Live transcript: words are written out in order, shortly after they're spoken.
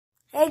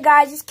Hey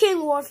guys, it's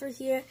King Warfare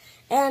here,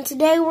 and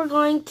today we're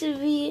going to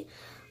be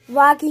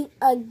vlogging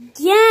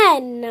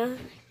again,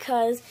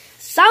 because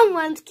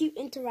someone's keep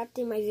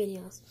interrupting my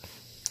videos.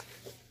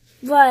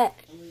 But,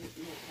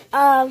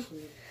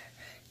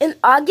 in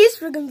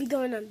August, we're going to be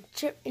going on a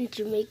trip in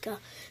Jamaica.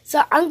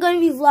 So, I'm going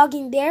to be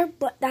vlogging there,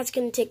 but that's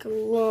going to take a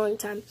long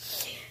time.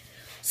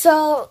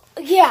 So,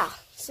 yeah.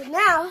 So,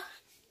 now,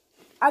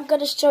 I'm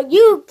going to show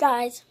you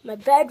guys my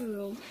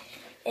bedroom.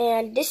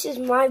 And this is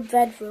my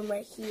bedroom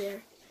right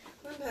here.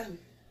 What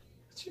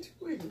you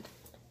doing?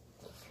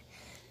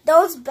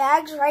 Those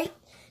bags right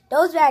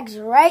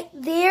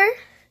there,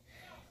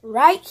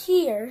 right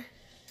here,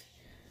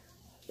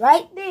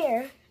 right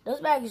there, those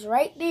bags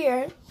right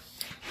there,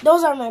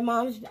 those are my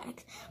mom's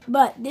bags.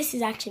 But this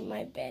is actually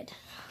my bed.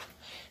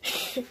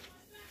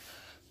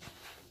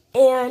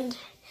 And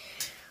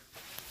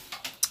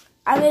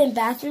I'm in the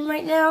bathroom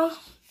right now.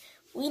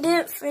 We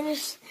didn't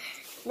finish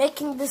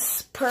making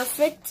this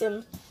perfect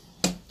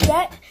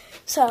yet,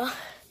 so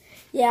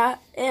yeah.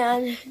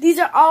 And these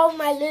are all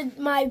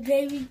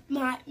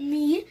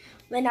me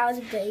when I was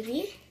a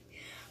baby.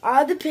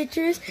 All the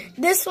pictures.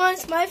 This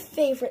one's my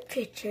favorite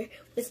picture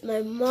with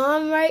my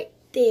mom right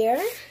there.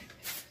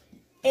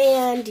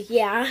 And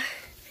yeah,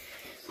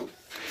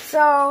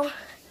 so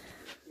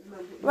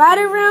right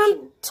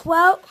around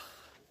 12.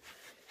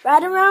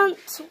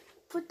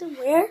 Put them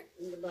where?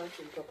 In the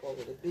bathroom cup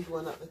over the big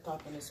one at the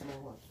top and the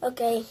small one.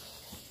 Okay.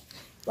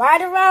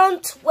 Right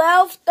around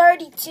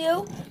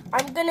 12:32,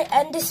 I'm gonna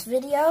end this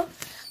video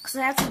because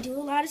I have to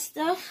do a lot of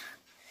stuff,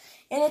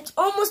 and it's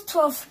almost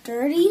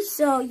 12:30.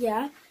 So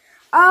yeah,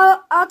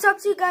 I'll talk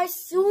to you guys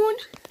soon.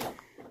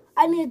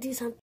 I need to do something.